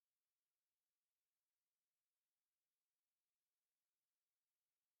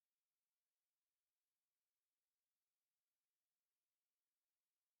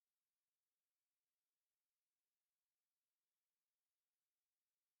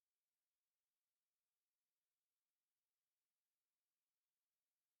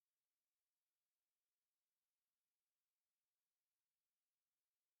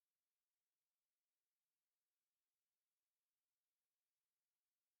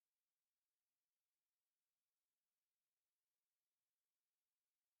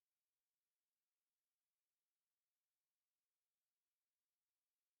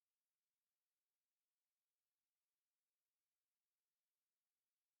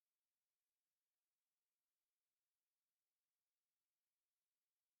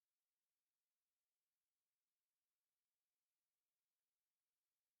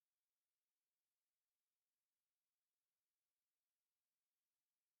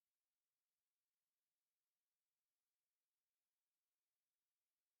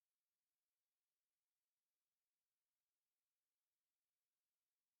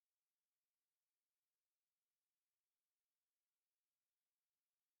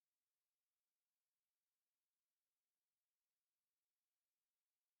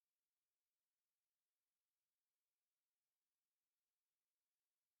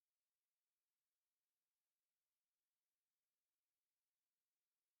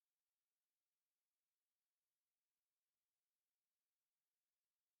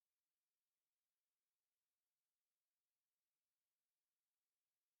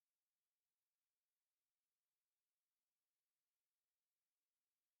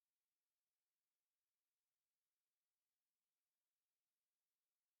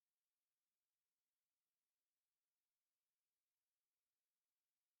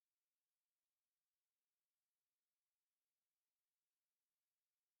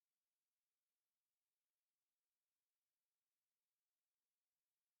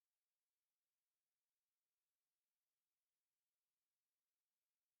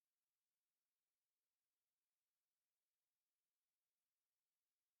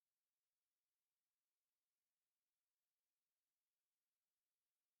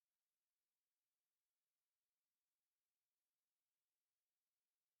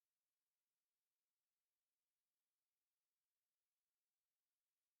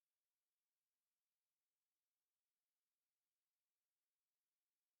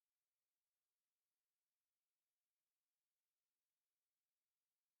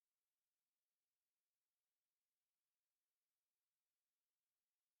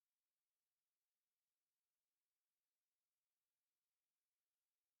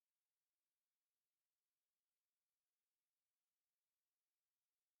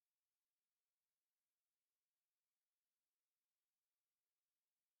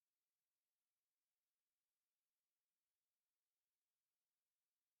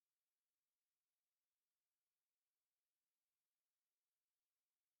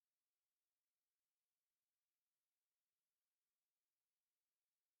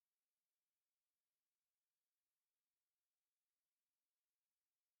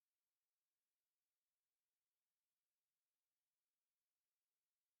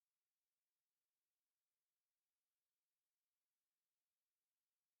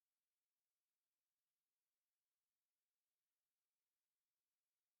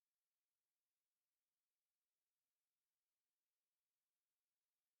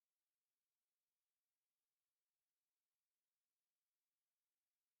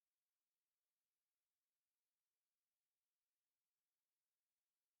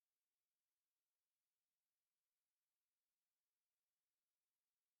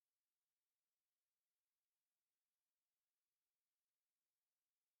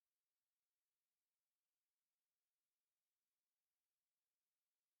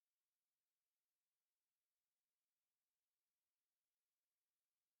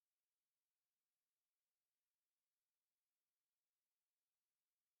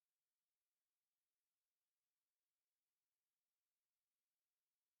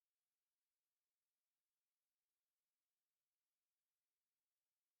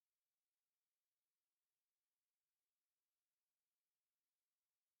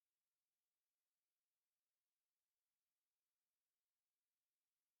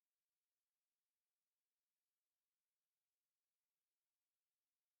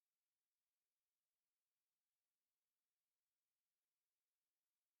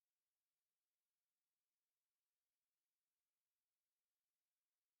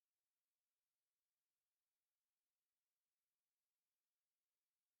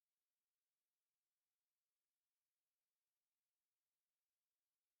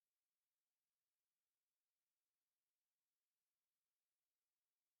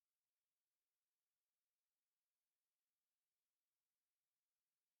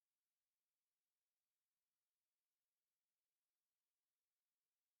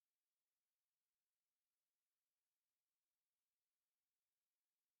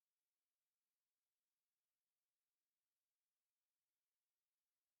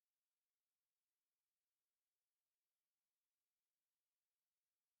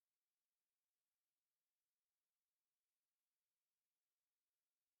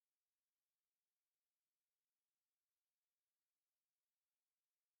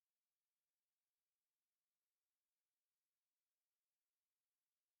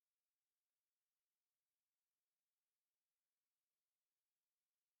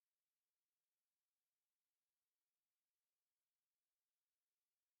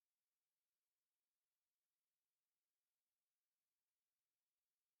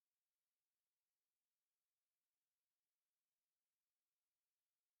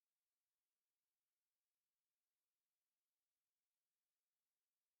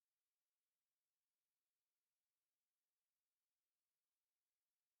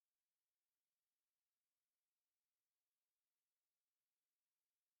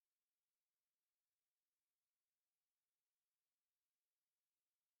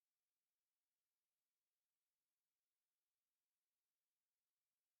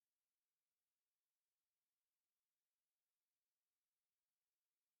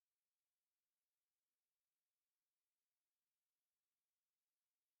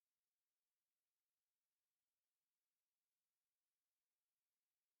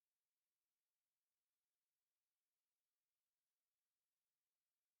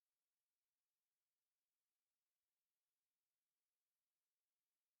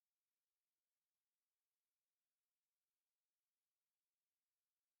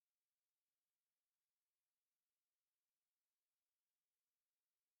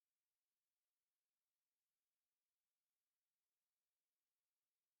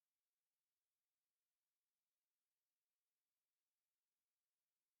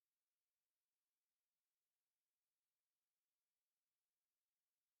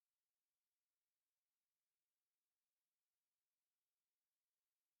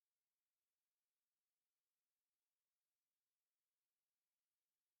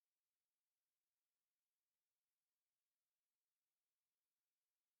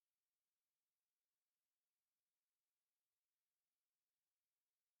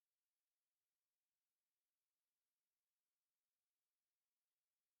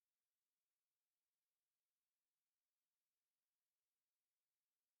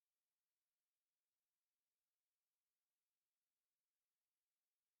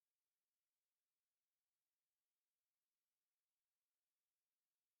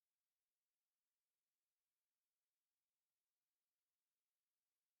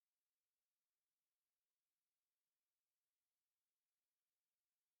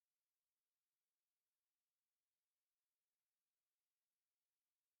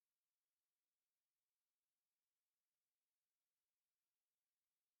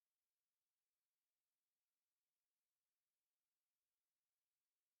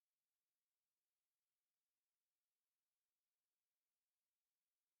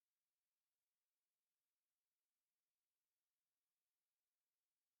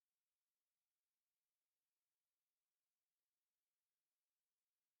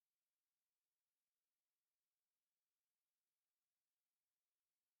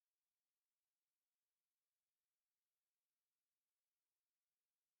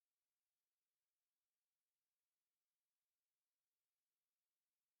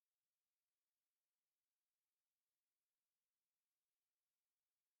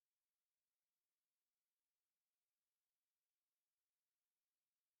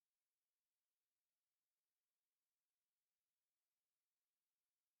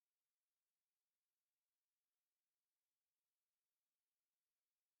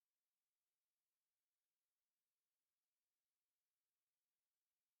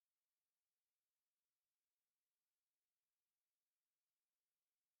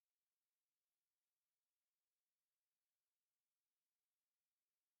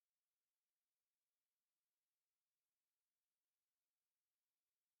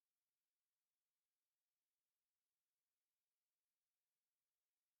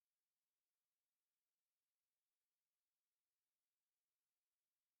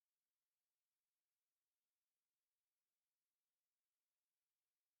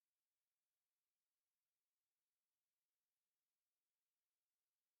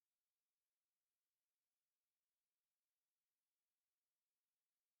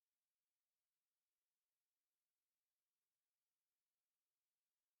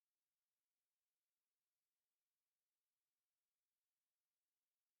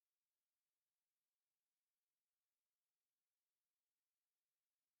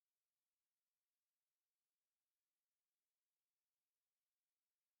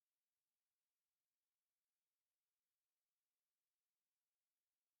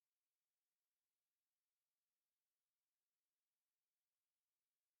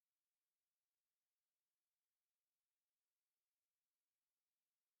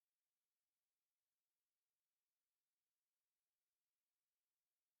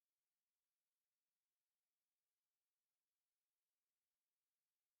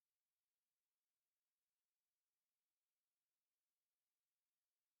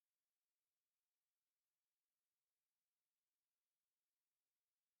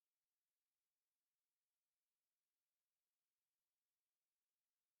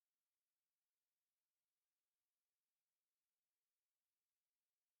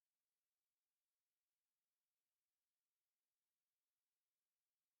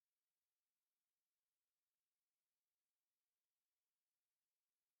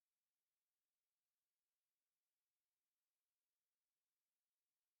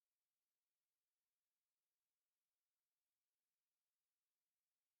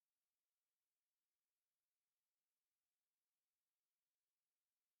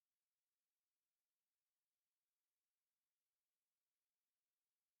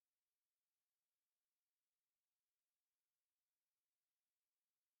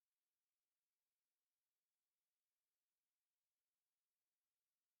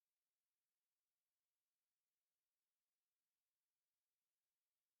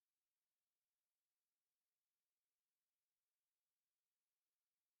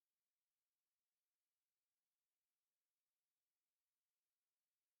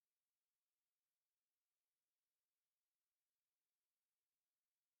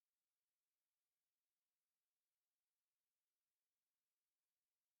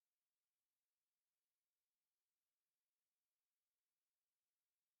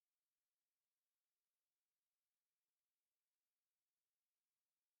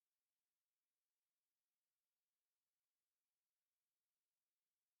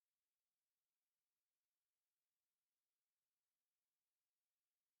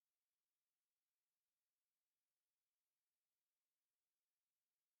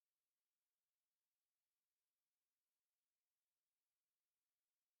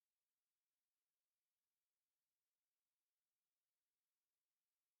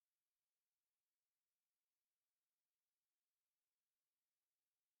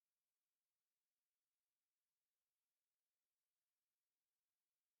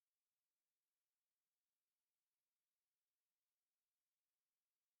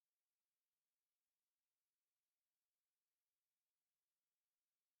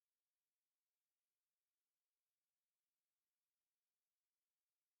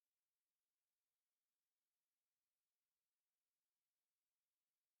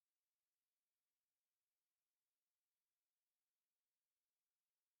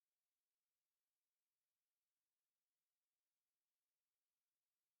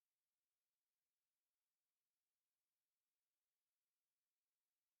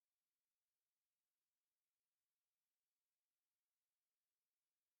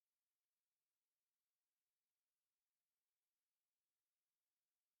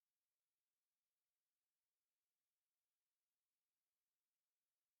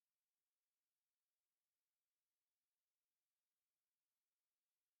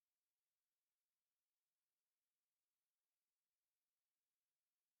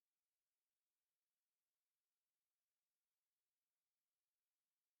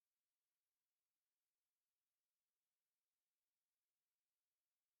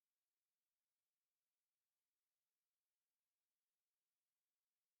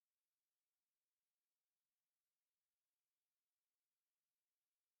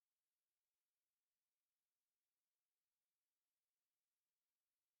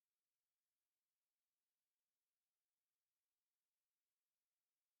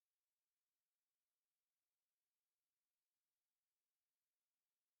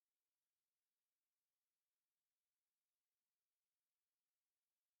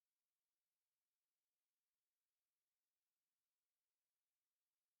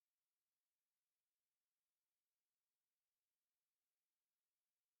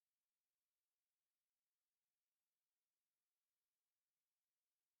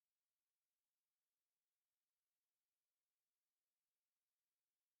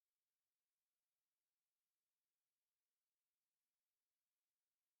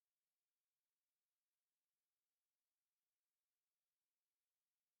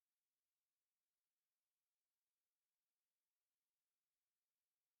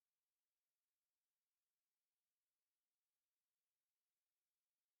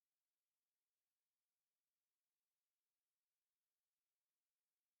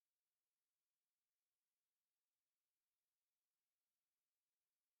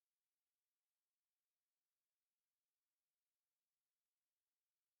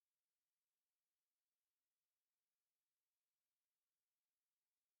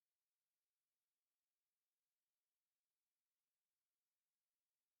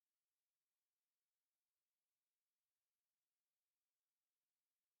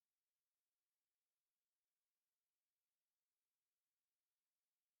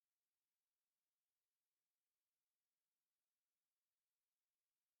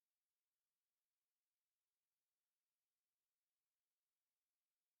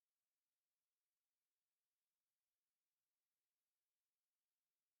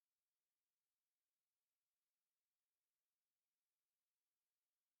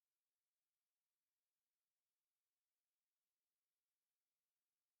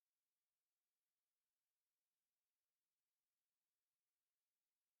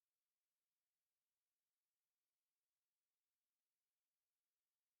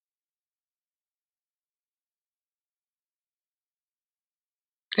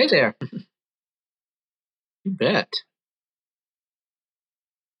Hey there. You bet.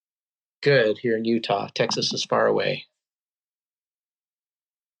 Good here in Utah. Texas is far away.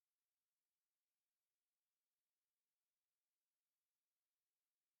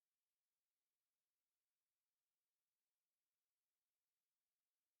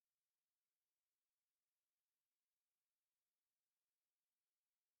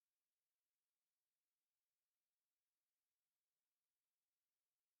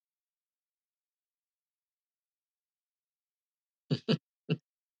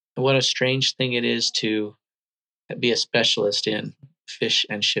 What a strange thing it is to be a specialist in fish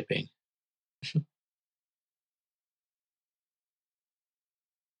and shipping.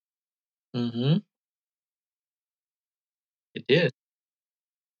 Mm-hmm. It did.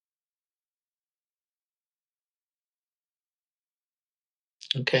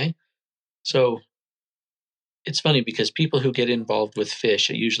 Okay. So it's funny because people who get involved with fish,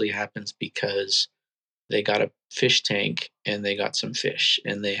 it usually happens because they got a fish tank and they got some fish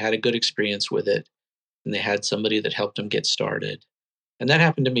and they had a good experience with it and they had somebody that helped them get started. And that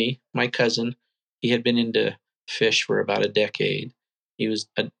happened to me. My cousin, he had been into fish for about a decade. He was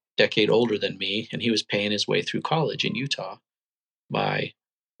a decade older than me, and he was paying his way through college in Utah by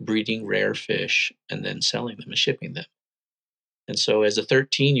breeding rare fish and then selling them and shipping them. And so, as a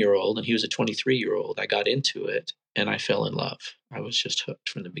 13-year-old, and he was a 23-year-old, I got into it and I fell in love. I was just hooked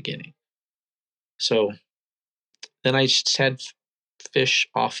from the beginning. So then I just had fish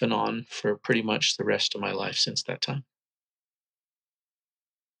off and on for pretty much the rest of my life since that time.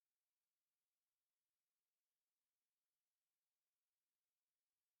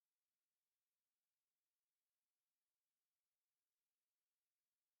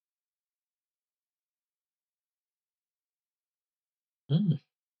 Mm,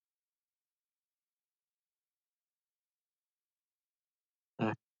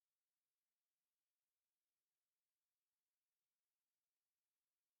 uh,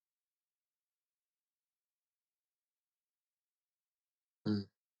 mm,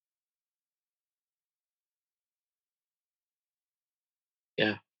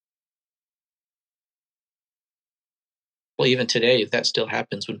 yeah. Well, even today, that still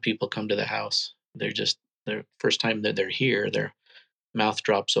happens when people come to the house. They're just their first time that they're here, their mouth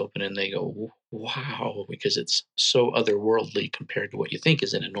drops open and they go, "Wow," because it's so otherworldly compared to what you think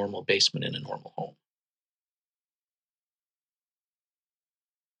is in a normal basement in a normal home.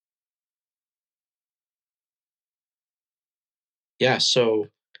 Yeah, so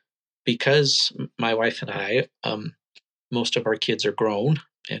because my wife and I, most of our kids are grown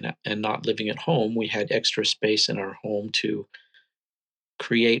and not living at home, we had extra space in our home to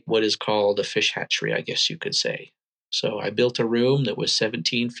create what is called a fish hatchery, I guess you could say. So I built a room that was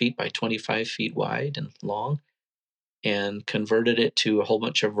 17 feet by 25 feet wide and long and converted it to a whole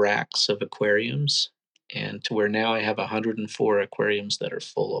bunch of racks of aquariums and to where now I have 104 aquariums that are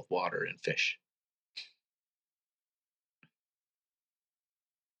full of water and fish.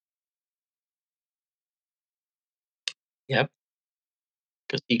 Yep,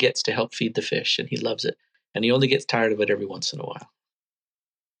 because he gets to help feed the fish and he loves it. And he only gets tired of it every once in a while.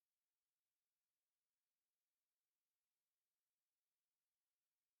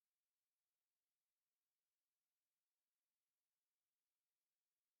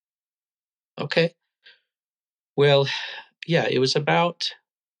 Okay. Well, yeah, it was about,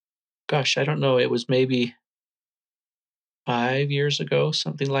 gosh, I don't know, it was maybe 5 years ago,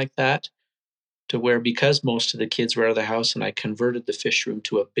 something like that, to where because most of the kids were out of the house and I converted the fish room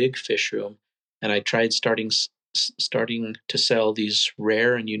to a big fish room and I tried starting to sell these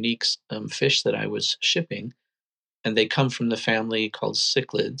rare and unique fish that I was shipping, and they come from the family called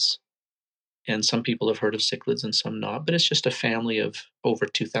cichlids. And some people have heard of cichlids and some not, but it's just a family of over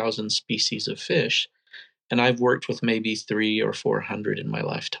 2,000 species of fish. And I've worked with maybe three or 400 in my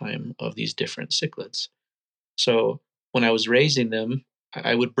lifetime of these different cichlids. So when I was raising them,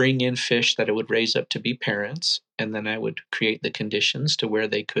 I would bring in fish that I would raise up to be parents, and then I would create the conditions to where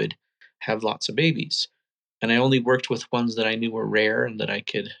they could have lots of babies. And I only worked with ones that I knew were rare and that I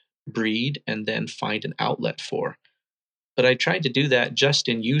could breed and then find an outlet for. But I tried to do that just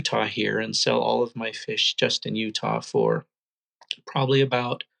in Utah here and sell all of my fish just in Utah for probably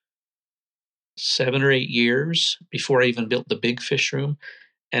about 7 or 8 years before I even built the big fish room.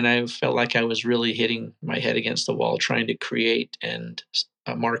 And I felt like I was really hitting my head against the wall trying to create and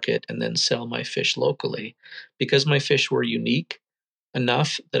market and then sell my fish locally because my fish were unique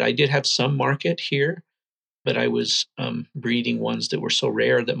enough that I did have some market here, but I was breeding ones that were so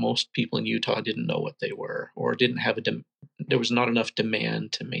rare that most people in Utah didn't know what they were or didn't have there was not enough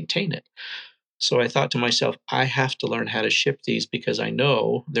demand to maintain it. So I thought to myself, I have to learn how to ship these because I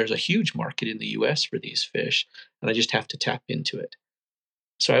know there's a huge market in the US for these fish, and I just have to tap into it.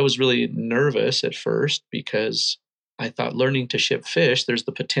 So I was really nervous at first because I thought learning to ship fish, there's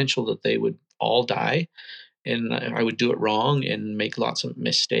the potential that they would all die and I would do it wrong and make lots of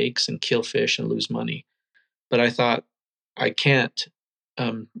mistakes and kill fish and lose money. But I thought I can't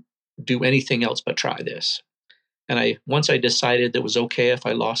um, do anything else but try this. And I once I decided that it was okay if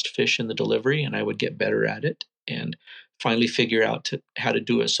I lost fish in the delivery, and I would get better at it, and finally figure out how to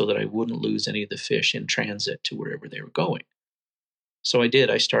do it so that I wouldn't lose any of the fish in transit to wherever they were going. So I did.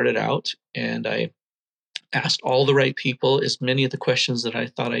 I started out and I asked all the right people as many of the questions that I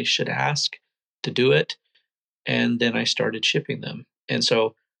thought I should ask to do it, and then I started shipping them. And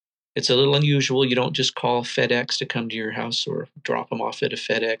so it's a little unusual. You don't just call FedEx to come to your house or drop them off at a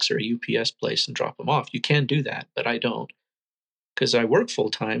FedEx or a UPS place and drop them off. You can do that, but I don't because I work full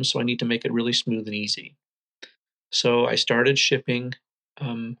time, so I need to make it really smooth and easy. So I started shipping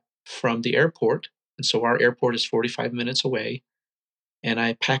from the airport. And so our airport is 45 minutes away, and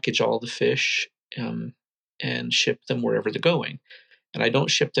I package all the fish um, and ship them wherever they're going. And I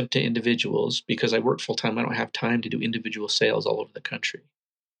don't ship them to individuals because I work full time. I don't have time to do individual sales all over the country.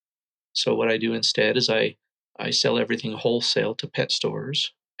 So what I do instead is I sell everything wholesale to pet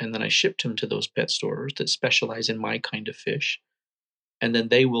stores, and then I ship them to those pet stores that specialize in my kind of fish. And then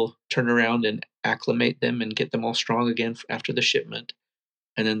they will turn around and acclimate them and get them all strong again after the shipment.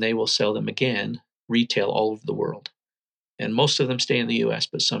 And then they will sell them again retail all over the world. And most of them stay in the US,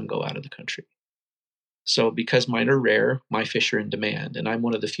 but some go out of the country. So because mine are rare, my fish are in demand, and I'm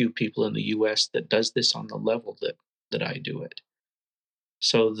one of the few people in the US that does this on the level that I do it.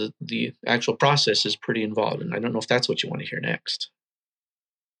 So the actual process is pretty involved, and I don't know if that's what you want to hear next.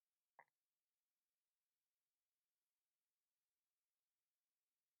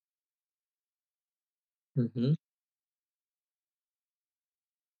 Hmm.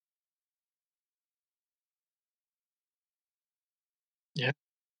 Yeah.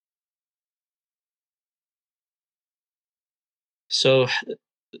 So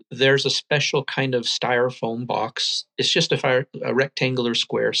there's a special kind of styrofoam box. It's just a rectangular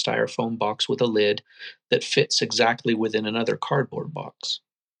square styrofoam box with a lid that fits exactly within another cardboard box.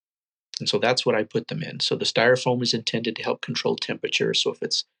 And so that's what I put them in. So the styrofoam is intended to help control temperature. So if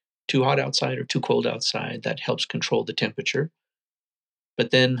it's too hot outside or too cold outside, that helps control the temperature.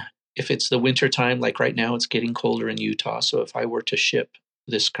 But then if it's the winter time, like right now, it's getting colder in Utah. So if I were to ship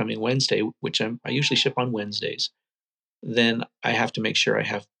this coming Wednesday, which I usually ship on Wednesdays, then I have to make sure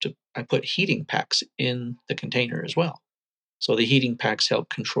I put heating packs in the container as well. So the heating packs help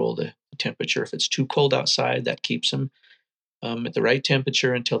control the temperature. If it's too cold outside, that keeps them at the right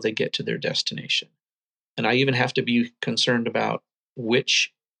temperature until they get to their destination. And I even have to be concerned about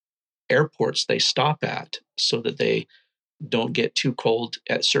which airports they stop at so that they don't get too cold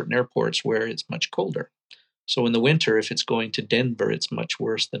at certain airports where it's much colder. So in the winter, if it's going to Denver, it's much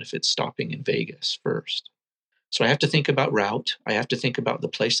worse than if it's stopping in Vegas first. So I have to think about route. I have to think about the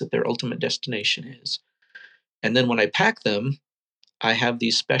place that their ultimate destination is. And then when I pack them, I have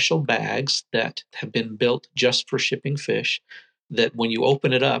these special bags that have been built just for shipping fish that when you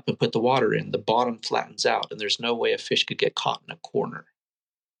open it up and put the water in, the bottom flattens out and there's no way a fish could get caught in a corner.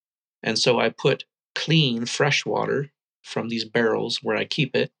 And so I put clean, fresh water from these barrels where I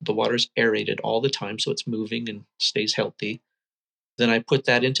keep it. The water's aerated all the time, so it's moving and stays healthy. Then I put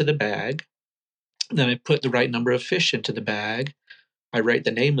that into the bag. Then I put the right number of fish into the bag. I write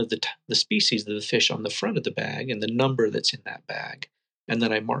the name of the species of the fish on the front of the bag and the number that's in that bag. And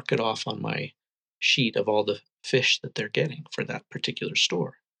then I mark it off on my sheet of all the fish that they're getting for that particular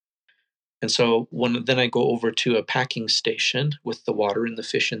store. And so then I go over to a packing station with the water and the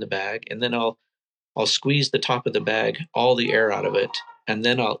fish in the bag, and then I'll squeeze the top of the bag, all the air out of it, and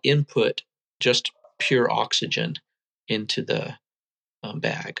then I'll input just pure oxygen into the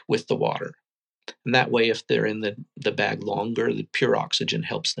bag with the water. And that way, if they're in the bag longer, the pure oxygen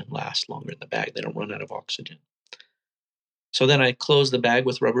helps them last longer in the bag. They don't run out of oxygen. So then I close the bag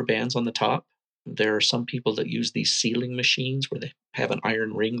with rubber bands on the top. There are some people that use these sealing machines where they have an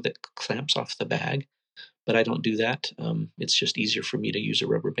iron ring that clamps off the bag, but I don't do that. It's just easier for me to use a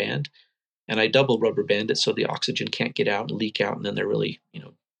rubber band. And I double rubber band it so the oxygen can't get out and leak out, and then they're really,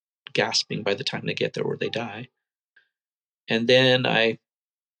 gasping by the time they get there or they die. And then I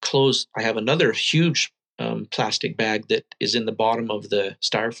have another huge plastic bag that is in the bottom of the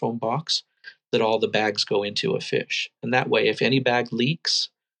styrofoam box that all the bags go into a fish. And that way, if any bag leaks,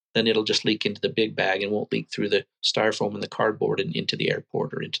 then it'll just leak into the big bag and won't leak through the styrofoam and the cardboard and into the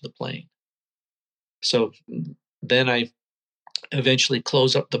airport or into the plane. So then I eventually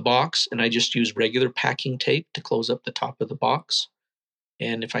close up the box, and I just use regular packing tape to close up the top of the box.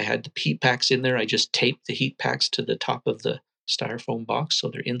 And if I had the heat packs in there, I just tape the heat packs to the top of the styrofoam box, so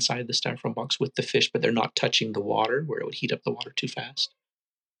they're inside the styrofoam box with the fish, but they're not touching the water where it would heat up the water too fast.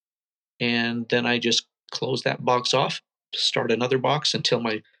 And then I just close that box off, start another box until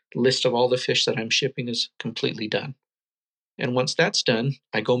my list of all the fish that I'm shipping is completely done. And once that's done,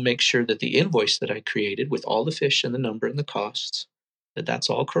 I go make sure that the invoice that I created with all the fish and the number and the costs, that that's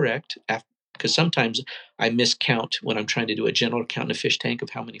all correct. Because sometimes I miscount when I'm trying to do a general count in a fish tank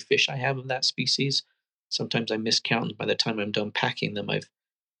of how many fish I have of that species. Sometimes I miscount, and by the time I'm done packing them, I've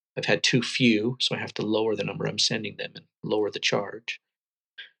had too few, so I have to lower the number I'm sending them and lower the charge.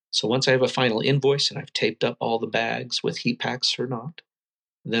 So once I have a final invoice and I've taped up all the bags with heat packs or not,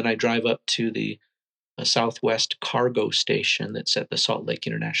 then I drive up to the Southwest cargo station that's at the Salt Lake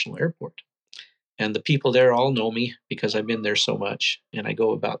International Airport. And the people there all know me because I've been there so much, and I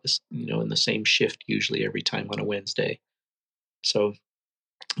go about this, in the same shift usually every time on a Wednesday. So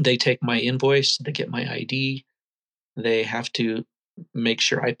they take my invoice, they get my ID, they have to make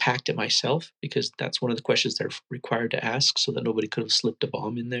sure I packed it myself because that's one of the questions they're required to ask so that nobody could have slipped a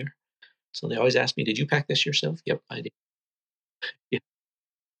bomb in there. So they always ask me, "Did you pack this yourself?" Yep, I did. Yeah.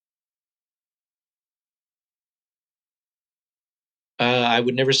 I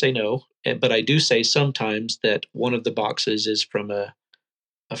would never say no, but I do say sometimes that one of the boxes is from a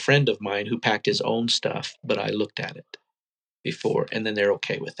friend of mine who packed his own stuff, but I looked at it before, and then they're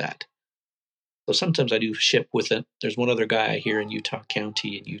okay with that. So sometimes I do ship with it. There's one other guy here in Utah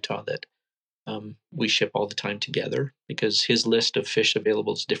County in Utah that we ship all the time together because his list of fish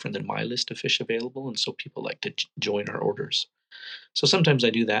available is different than my list of fish available, and so people like to join our orders. So sometimes I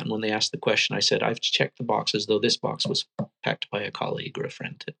do that, and when they ask the question, I said I've checked the boxes, though this box was packed by a colleague or a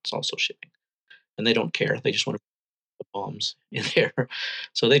friend that's also shipping, and they don't care. They just want to put bombs in there,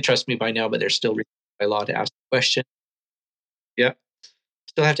 so they trust me by now, but they're still required by law to ask the question. Yeah,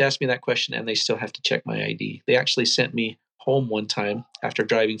 still have to ask me that question, and they still have to check my ID. They actually sent me home one time after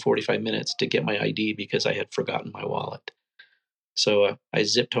driving 45 minutes to get my ID because I had forgotten my wallet. So I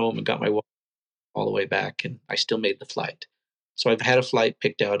zipped home and got my wallet all the way back, and I still made the flight. So I've had a flight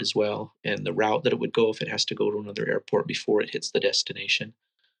picked out as well, and the route that it would go if it has to go to another airport before it hits the destination.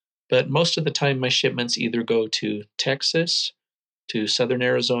 But most of the time, my shipments either go to Texas, to Southern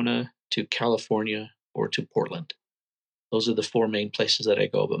Arizona, to California, or to Portland. Those are the four main places that I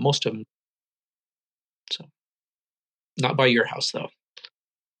go, but most of them, so not by your house though.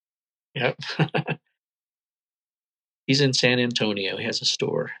 Yep. He's in San Antonio. He has a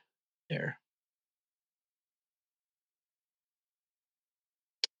store there.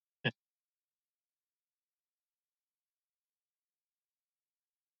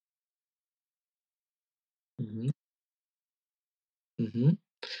 Hmm. Hmm.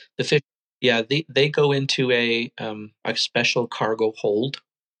 The fish, yeah, they go into a special cargo hold,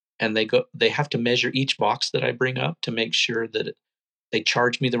 and they have to measure each box that I bring up to make sure that they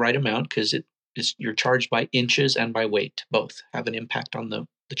charge me the right amount because it is you're charged by inches and by weight. Both have an impact on the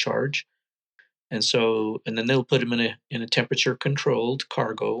charge. And then they'll put them in a temperature controlled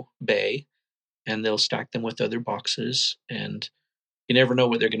cargo bay, and they'll stack them with other boxes, and you never know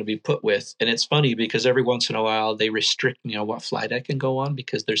what they're going to be put with. And it's funny because every once in a while they restrict me on what flight I can go on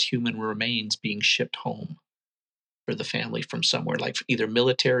because there's human remains being shipped home for the family from somewhere, like either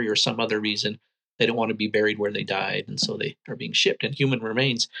military or some other reason. They don't want to be buried where they died, and so they are being shipped. And human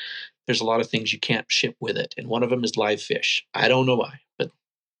remains, there's a lot of things you can't ship with it, and one of them is live fish. I don't know why, but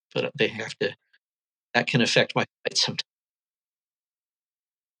they have to. That can affect my flight sometimes.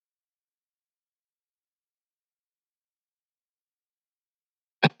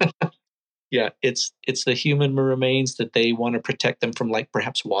 Yeah, it's the human remains that they want to protect them from, like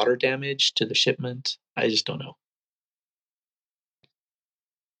perhaps water damage to the shipment. I just don't know.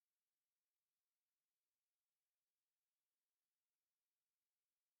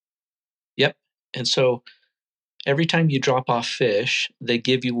 Yep. And so every time you drop off fish, they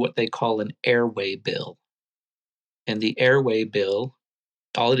give you what they call an airway bill. And the airway bill,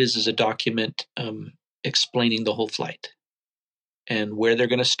 all it is a document explaining the whole flight and where they're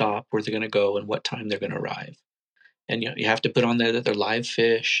going to stop, where they're going to go, and what time they're going to arrive. And you have to put on there that they're live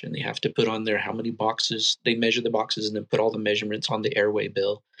fish, and you have to put on there how many boxes they measure the boxes, and then put all the measurements on the airway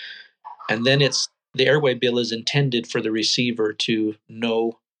bill. And then the airway bill is intended for the receiver to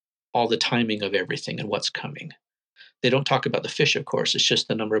know all the timing of everything and what's coming. They don't talk about the fish, of course. It's just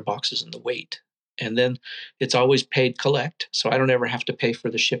the number of boxes and the weight. And then it's always paid collect. So I don't ever have to pay for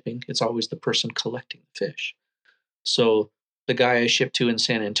the shipping. It's always the person collecting the fish. So the guy I ship to in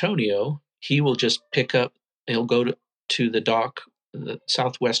San Antonio, he will just pick up, he'll go to the dock, the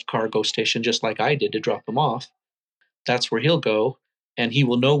Southwest Cargo Station, just like I did to drop him off, that's where he'll go, and he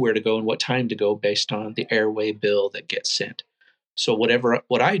will know where to go and what time to go based on the airway bill that gets sent. So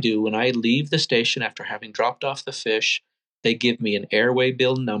what I do when I leave the station after having dropped off the fish, they give me an airway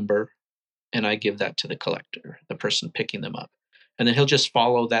bill number, and I give that to the collector, the person picking them up. And then he'll just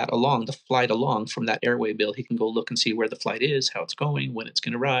follow that along, the flight along from that airway bill. He can go look and see where the flight is, how it's going, when it's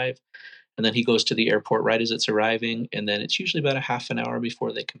going to arrive. And then he goes to the airport right as it's arriving. And then it's usually about a half an hour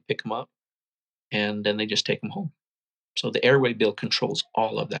before they can pick him up. And then they just take him home. So the airway bill controls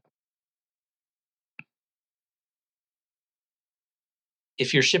all of that.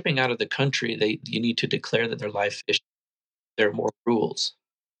 If you're shipping out of the country, you need to declare that they're live fish. There are more rules.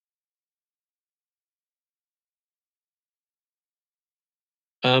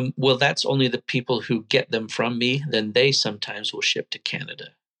 Well, that's only the people who get them from me. Then they sometimes will ship to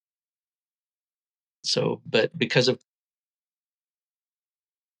Canada. So, but because of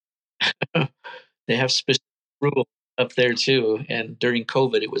they have specific rules up there too, and during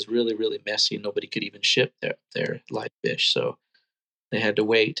COVID, it was really, really messy. Nobody could even ship their live fish, so they had to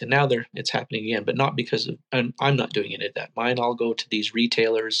wait. And now it's happening again, but not because of. And I'm not doing any of that. Mine all go to these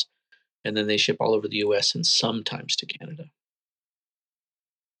retailers, and then they ship all over the U.S. and sometimes to Canada.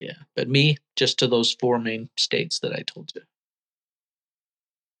 Yeah, but me just to those four main states that I told you.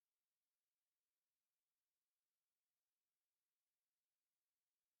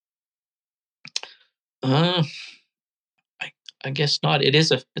 Uh, I I guess not.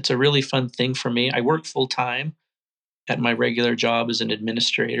 It's a really fun thing for me. I work full time at my regular job as an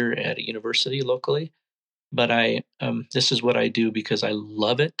administrator at a university locally, but this is what I do because I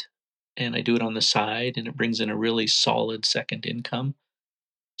love it, and I do it on the side, and it brings in a really solid second income.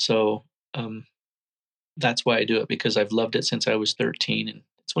 So um, that's why I do it, because I've loved it since I was 13, and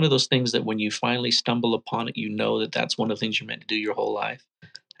it's one of those things that when you finally stumble upon it, you know that that's one of the things you're meant to do your whole life.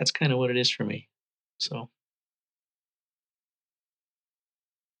 That's kind of what it is for me. So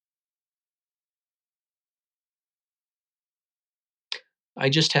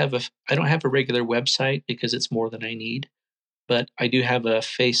I don't have a regular website because it's more than I need, but I do have a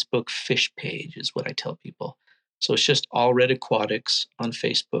Facebook fish page, is what I tell people. So it's just Allred Aquatics on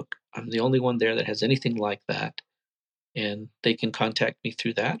Facebook. I'm the only one there that has anything like that, and they can contact me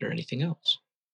through that or anything else.